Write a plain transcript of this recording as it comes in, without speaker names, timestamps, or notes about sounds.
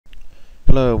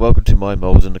Hello and welcome to my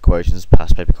moles and equations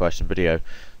past paper question video.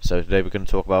 So today we're going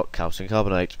to talk about calcium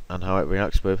carbonate and how it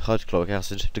reacts with hydrochloric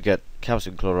acid to get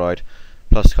calcium chloride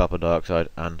plus carbon dioxide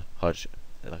and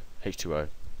H2O.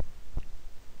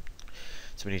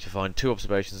 So we need to find two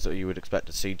observations that you would expect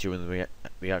to see during the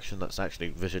reaction. That's actually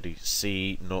visually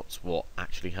see, not what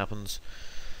actually happens.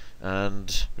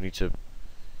 And we need to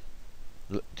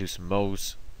do some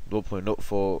moles.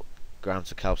 0.04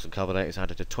 grams of calcium carbonate is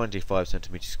added to 25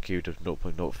 centimeters cubed of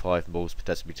 0.05 moles per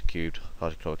decimeter cubed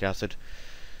hydrochloric acid.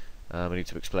 We need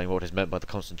to explain what is meant by the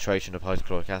concentration of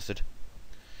hydrochloric acid,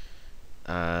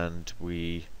 and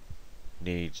we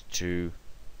need to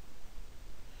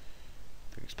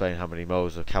explain how many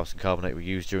moles of calcium carbonate were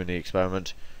used during the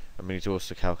experiment, and we need to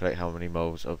also calculate how many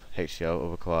moles of HCl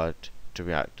are required to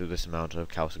react to this amount of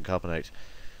calcium carbonate.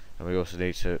 And we also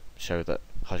need to show that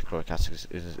hydrochloric acid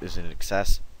is in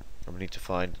excess. And we need to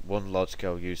find one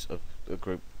large-scale use of a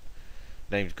group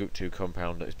named group 2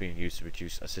 compound that is being used to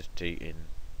reduce acidity in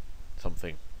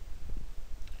something.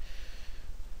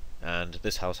 And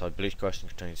this household bleach question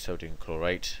contains sodium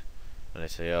chlorate and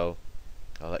NaCl.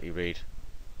 I'll let you read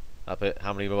that bit.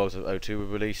 How many moles of O2 were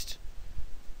released?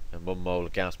 And 1 mole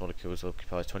of gas molecules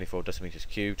occupies 24 decimeters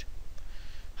cubed.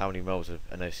 How many moles of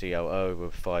NaClO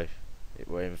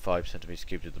were in 5 centimeters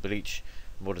cubed of the bleach?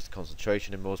 And what is the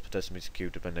concentration in moles per decimeter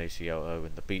cubed of NaClO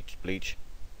in the bleach?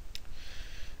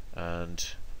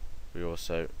 And we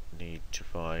also need to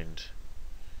find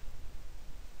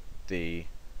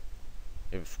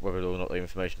whether or not the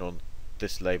information on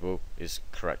this label is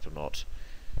correct or not.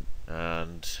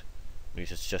 And we need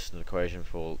to suggest an equation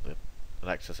for an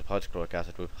excess of hydrochloric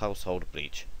acid with household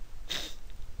bleach.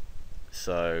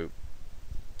 So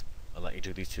I'll let you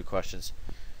do these two questions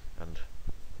and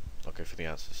I'll go for the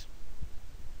answers.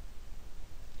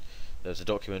 There's a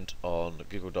document on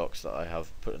Google Docs that I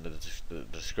have put in the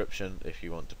description if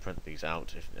you want to print these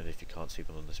out, and if you can't see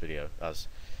them on this video, as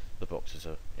the boxes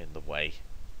are in the way.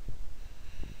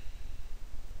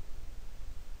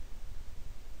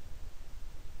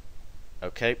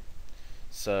 Okay,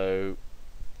 so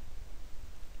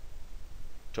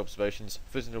two observations: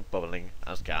 physical bubbling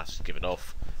as gas is given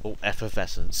off, or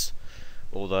effervescence.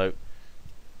 Although,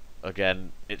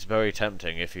 again, it's very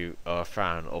tempting if you are a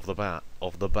fan of the band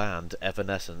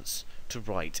Evanescence to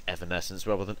write Evanescence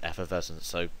rather than effervescence.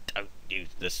 So don't use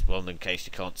this one in case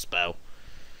you can't spell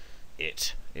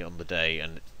it on the day,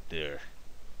 and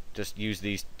just use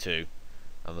these two,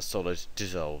 and the solid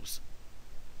dissolves.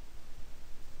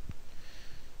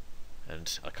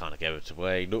 And I kind of gave it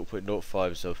away.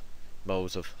 0.05 of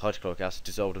moles of hydrochloric acid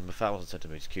dissolved in 1,000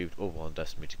 centimeters cubed or 1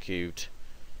 decimeter cubed.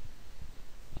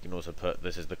 You can also put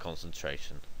this is the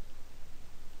concentration.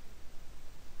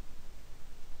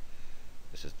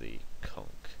 This is the conc.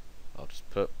 I'll just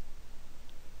put,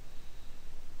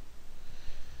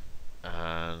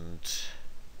 and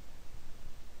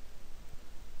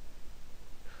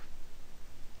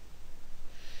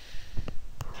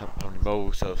how many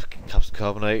moles of calcium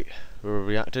carbonate were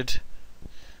reacted?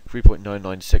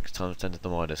 3.996 times 10 to the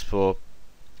minus 4.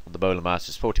 The molar mass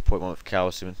is 40.1 for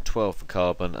calcium, 12 for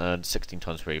carbon, and 16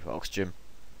 times 3 for oxygen.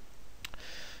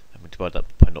 And we divide that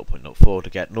by 0.04 to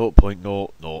get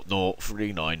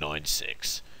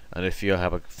 0.000396. And if you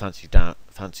have a fancy Dan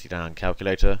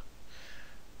calculator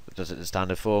that does it in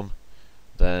standard form,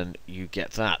 then you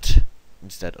get that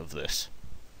instead of this.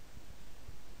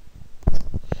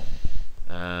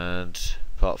 And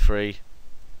part 3,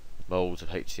 moles of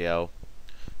HCl.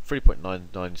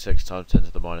 3.996 times 10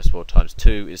 to the minus 4 times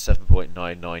 2 is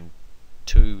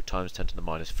 7.992 times 10 to the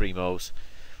minus 3 moles,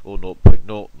 or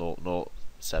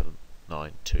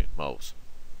 0.000792 moles.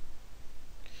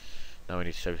 Now we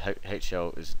need to show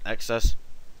HCl is in excess.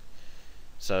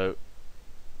 So,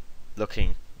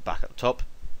 looking back at the top,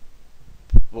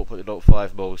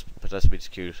 0.05 moles per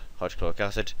decimeter cubed hydrochloric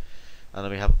acid, and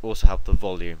then we also have the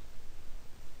volume.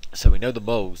 So we know the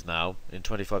moles now in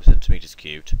 25 centimeters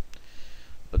cubed.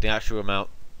 But the actual amount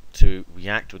to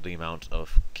react with the amount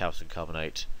of calcium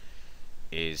carbonate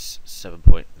is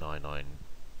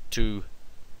 7.992.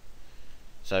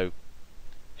 So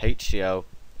HCl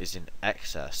is in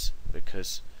excess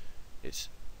because it's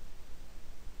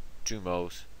 2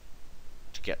 moles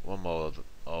to get 1 mole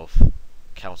of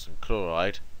calcium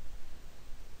chloride.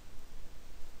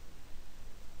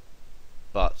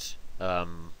 But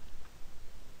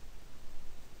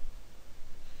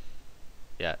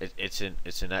yeah, it's in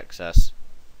excess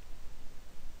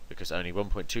because only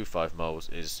 1.25 moles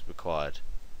is required.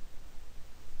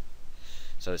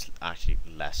 So it's actually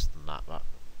less than that.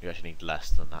 You actually need less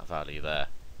than that value there.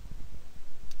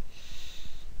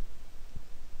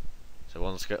 So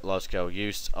one large scale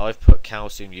use. I've put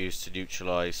calcium used to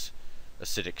neutralise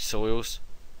acidic soils,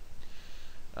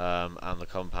 and the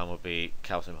compound will be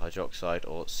calcium hydroxide,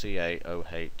 or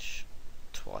CaOH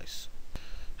twice.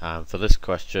 And for this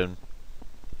question,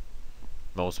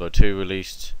 moles per 2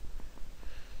 released.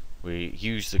 We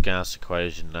use the gas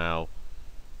equation now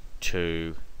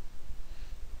to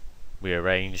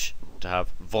rearrange to have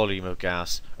volume of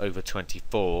gas over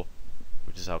 24,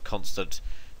 which is our constant,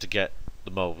 to get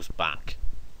the moles back.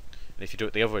 And if you do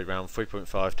it the other way around,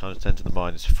 3.5 times 10 to the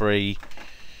minus 3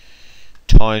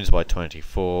 times by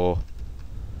 24,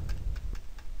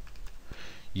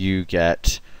 you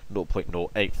get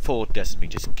 0.084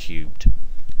 decimeters cubed.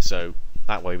 So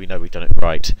that way we know we've done it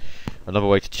right. Another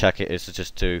way to check it is to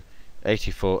just do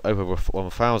 84 over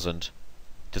 1000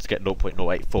 just to get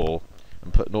 0.084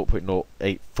 and put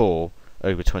 0.084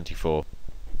 over 24.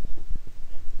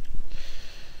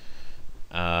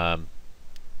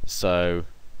 So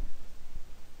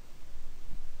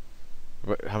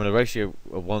having a ratio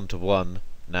of 1 to 1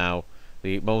 now,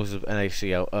 the moles of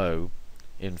NaClO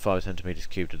in 5 centimeters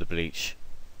cubed of the bleach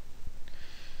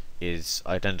is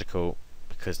identical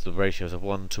because the ratios are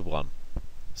 1 to 1.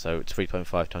 So it's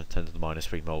 3.5 times 10 to the minus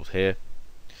 3 moles here.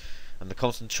 And the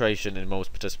concentration in moles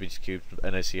per decimeter cubed of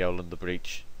NaCl in the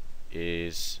bleach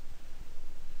is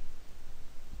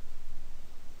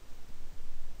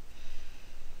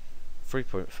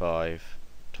 3.5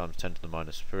 times 10 to the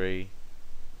minus 3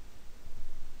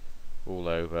 all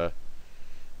over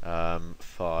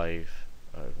 5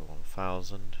 over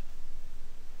 1000,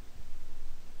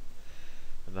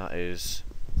 and that is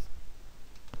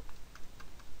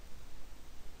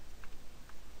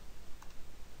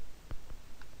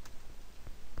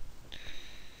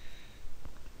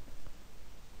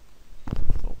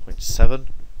 0.7.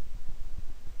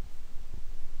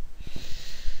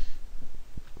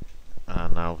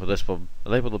 And now for this one,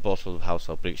 label the bottle of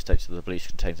household bleach states that the bleach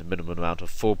contains a minimum amount of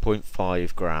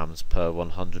 4.5 grams per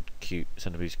 100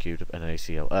 centimeters cubed of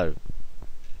NaClO.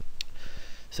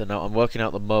 So now I'm working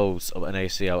out the moles of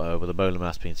NaClO with the molar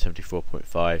mass being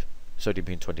 74.5, sodium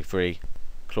being 23,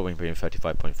 chlorine being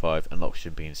 35.5, and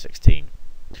oxygen being 16.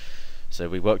 So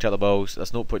we worked out the moles.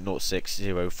 That's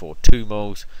 0.06042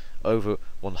 moles over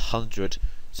 100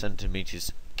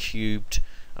 centimeters cubed,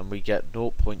 and we get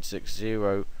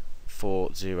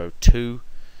 0.60402,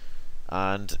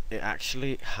 and it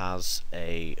actually has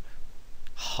a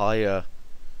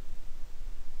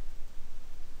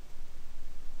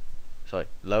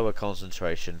lower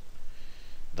concentration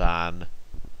than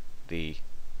the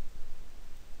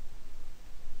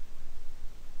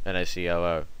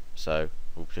NaClO, so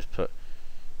we'll just put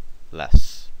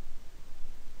less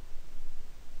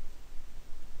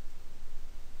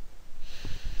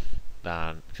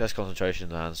concentration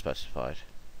than specified.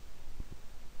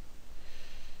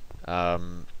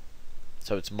 So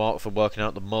it's marked for working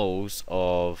out the moles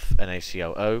of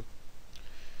NaClO,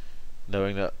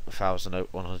 knowing that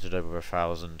 100 over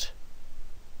 1000,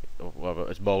 well,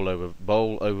 it's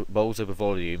moles over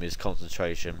volume is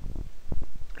concentration,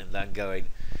 and then going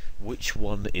which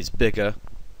one is bigger,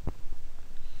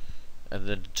 and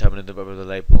then determining whether the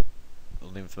label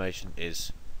on the information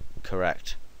is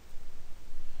correct.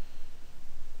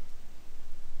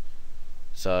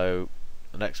 So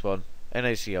the next one,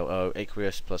 NaClO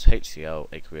aqueous plus HCl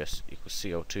aqueous equals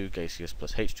CO2 gaseous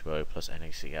plus H2O plus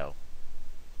NaCl.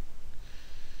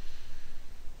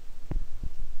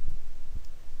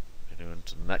 Moving on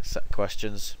to the next set of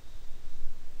questions.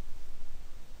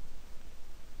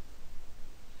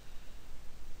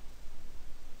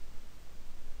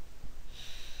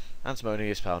 Antimony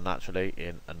is found naturally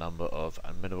in a number of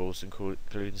minerals, including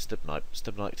stibnite.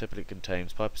 Stibnite typically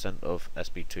contains 5% of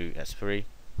Sb2S3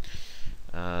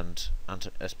 and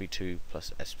Sb2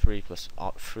 plus S3 plus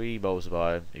 3 moles of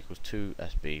iron equals 2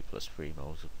 Sb plus 3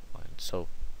 moles of iron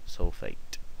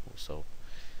sulfate or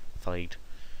sulfide.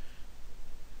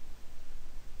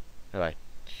 Anyway,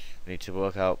 we need to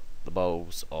work out the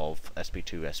moles of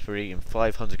Sb2S3 in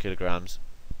 500 kilograms,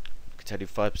 containing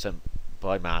 5%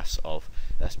 by mass of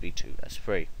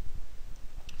Sb2S3.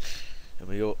 And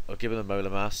we are given the molar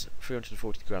mass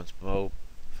 340 grams per mole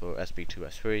for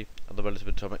Sb2S3, and the relative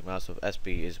atomic mass of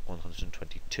Sb is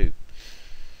 122. We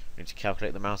need to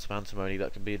calculate the amount of antimony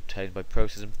that can be obtained by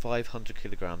processing 500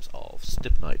 kilograms of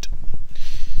stibnite.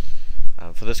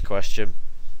 And for this question,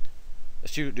 a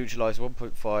student neutralised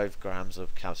 1.5 grams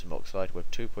of calcium oxide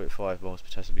with 2.5 moles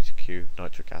per decimeter cubed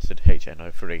nitric acid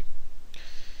HNO3.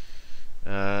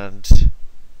 And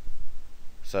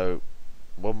so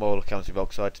 1 mole of calcium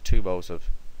oxide to 2 moles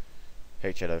of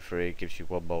HNO3 gives you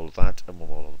 1 mole of that and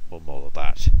 1 mole of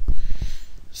that.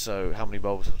 So how many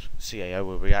moles of CaO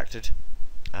were reacted?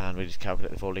 And we need to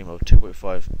calculate the volume of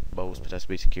 2.5 moles per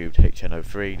decimeter cubed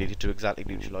HNO3 needed to exactly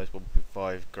neutralise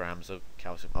 1.5 grams of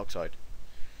calcium oxide.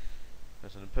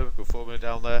 There's an empirical formula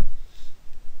down there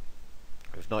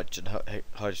with nitrogen,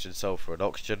 hydrogen, sulfur and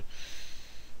oxygen.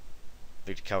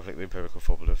 We need to calculate the empirical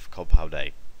formula for compound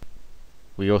A.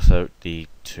 We also need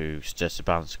to suggest a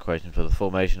balanced equation for the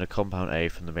formation of compound A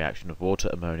from the reaction of water,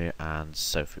 ammonia and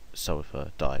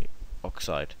sulfur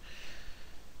dioxide.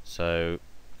 So,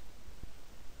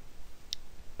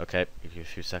 okay, give you a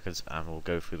few seconds and we'll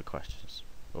go through the questions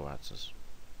or answers.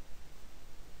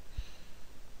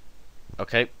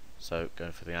 Okay, so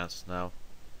going through the answers now.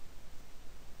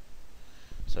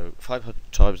 So 500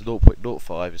 times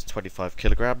 0.05 is 25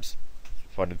 kilograms.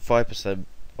 Finding 5%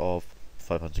 of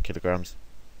 500 kilograms.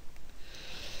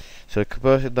 So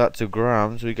converting that to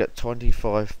grams, we get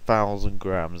 25,000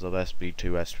 grams of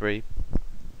Sb2S3,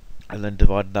 and then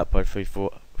dividing that by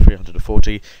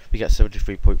 340, we get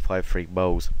 73.53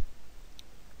 moles.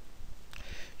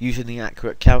 Using the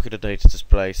accurate calculator data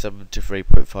display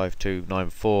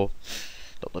 73.5294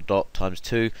 times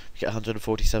 2, we get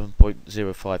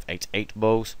 147.0588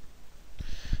 moles,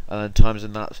 and then times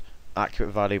in that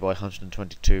accurate value by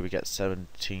 122, we get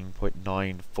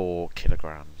 17.94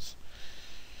 kilograms.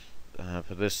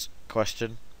 For this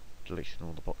question, deleting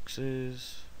all the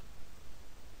boxes.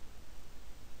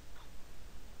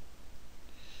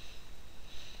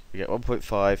 We get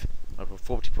 1.5 over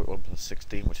 40.1 plus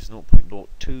 16, which is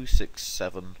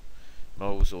 0.0267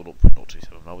 moles, or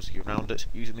 0.027 moles if you round it.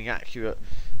 Using the accurate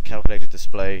calculated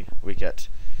display, we get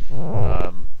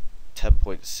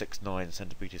 10.69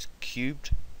 centimeters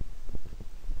cubed.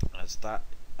 As that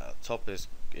top is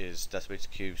decimeters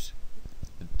cubes,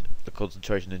 the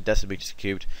concentration in decimeters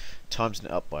cubed, timesing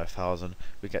it up by 1,000,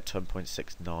 we get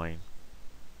 10.69.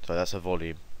 So that's a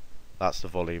volume. That's the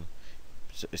volume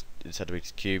in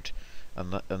centimeters cubed,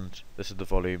 and this is the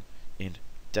volume in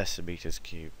decimeters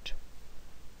cubed.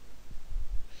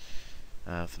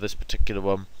 For this particular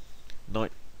one,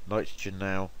 nitrogen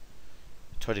now,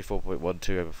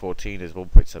 24.12 over 14 is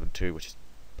 1.72, which is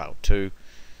about 2.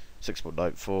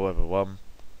 6.94 over 1,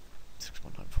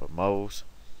 6.94 moles,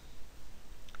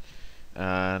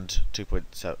 and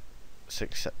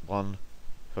 2.61,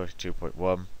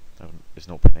 32.1 is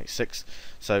 0.86.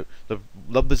 So the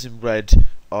numbers in red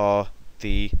are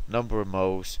the number of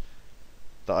moles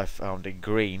that I found in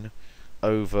green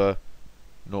over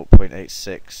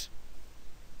 0.86 ...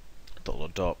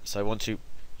 So once you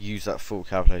use that full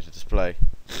calculator display,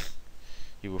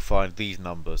 you will find these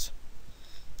numbers.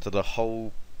 So the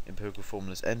whole empirical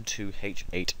formula is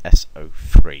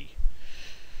N2H8SO3,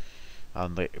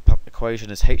 and the equation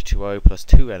is H2O plus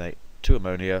 2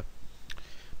 ammonia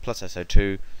plus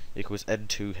SO2 equals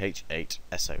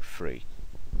N2H8SO3.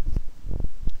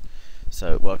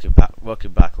 So working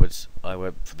backwards, I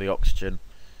went for the oxygen,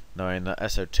 knowing that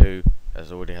SO2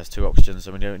 already has 2 oxygens,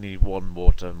 so we don't need 1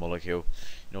 water molecule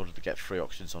in order to get 3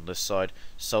 oxygens on this side.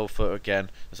 Sulfur, again,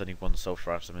 there's only 1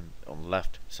 sulfur atom on the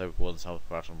left, so 1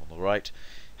 sulfur atom on the right.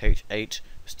 H8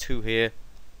 is 2 here,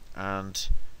 and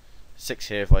 6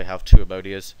 here if I have 2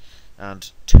 ammonias,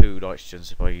 and 2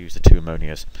 nitrogens if I use the 2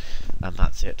 ammonias. And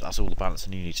that's it, that's all the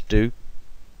balancing you need to do.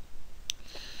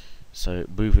 So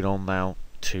moving on now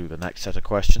to the next set of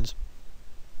questions.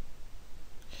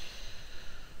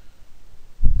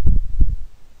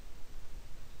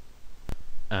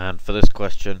 And for this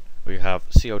question, we have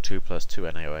CO2 plus 2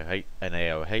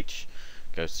 NaOH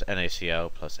goes to NaCl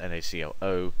plus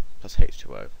NaClO plus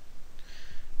H2O.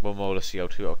 1 mole of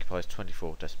CO2 occupies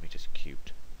 24 decimeters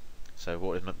cubed. So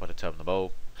what is meant by the term the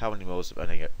mole? How many moles of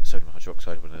sodium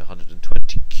hydroxide within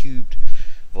 120 cubed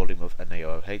volume of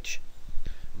NaOH?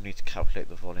 We need to calculate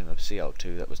the volume of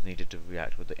Cl2 that was needed to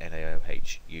react with the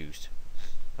NaOH used.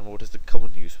 And what is the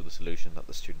common use for the solution that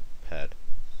the student prepared?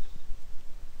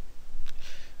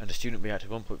 And the student reacted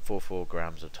 1.44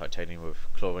 grams of titanium with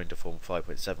chlorine to form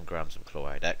 5.7 grams of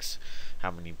chloride X. How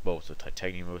many moles of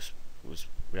titanium was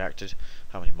reacted?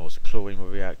 How many moles of chlorine were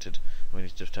reacted? And we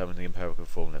need to determine the empirical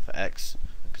formula for X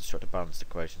and construct a balanced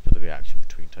equation for the reaction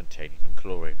between titanium and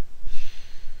chlorine.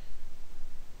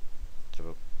 So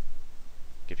we'll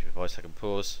give you a 5-second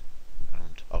pause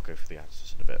and I'll go through the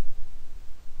answers in a bit.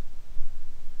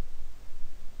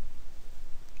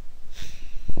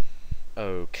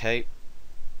 Okay.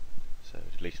 So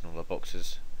deleting all the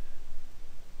boxes.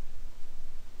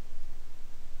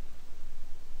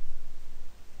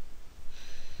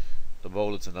 The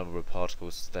mole is the number of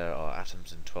particles. There are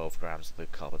atoms in 12 grams of the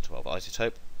carbon-12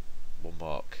 isotope. 1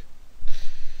 mark.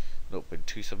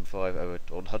 0.275 over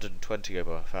 120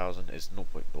 over 1000 is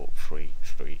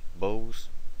 0.033 moles.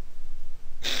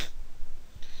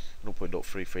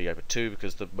 0.033 over 2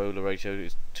 because the molar ratio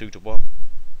is 2 to 1.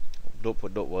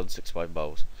 0.0165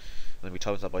 moles. And then we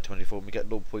times that by 24 and we get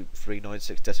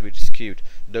 0.396 decimeters cubed.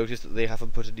 Notice that they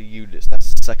haven't put in the units.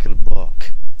 That's the second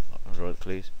mark. Right,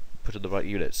 please. Put in the right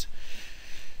units.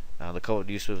 And the common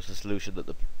use of the solution that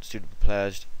the student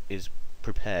prepared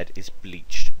is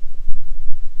bleached.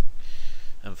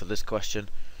 And for this question,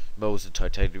 moles of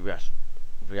titanium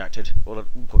reacted well at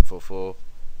 1.44,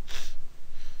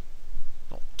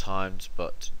 not times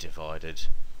but divided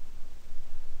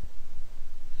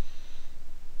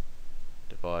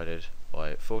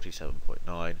by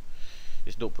 47.9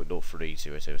 is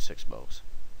 0.03006 moles.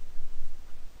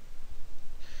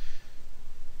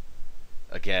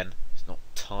 Again, it's not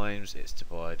times, it's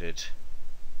divided.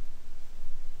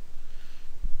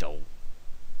 Dull.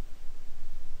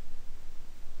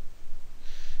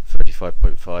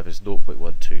 35.5 is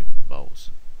 0.12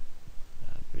 moles.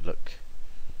 We look,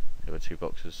 there were 2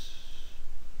 boxes.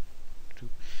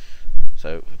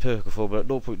 So, empirical formula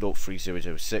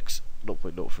 0.03006,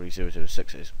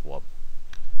 0.03006 is 1.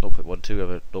 0.12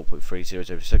 over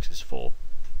 0.3006 is 4.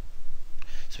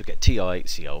 So we get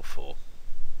TiCl4.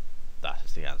 That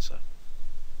is the answer.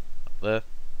 Up there.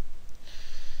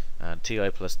 And Ti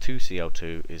plus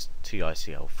 2Cl2 is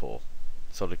TiCl4.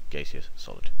 Solid, gaseous,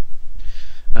 solid.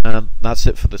 That's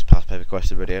it for this past paper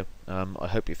question video. I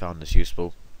hope you found this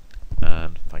useful,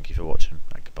 and thank you for watching,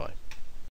 and goodbye.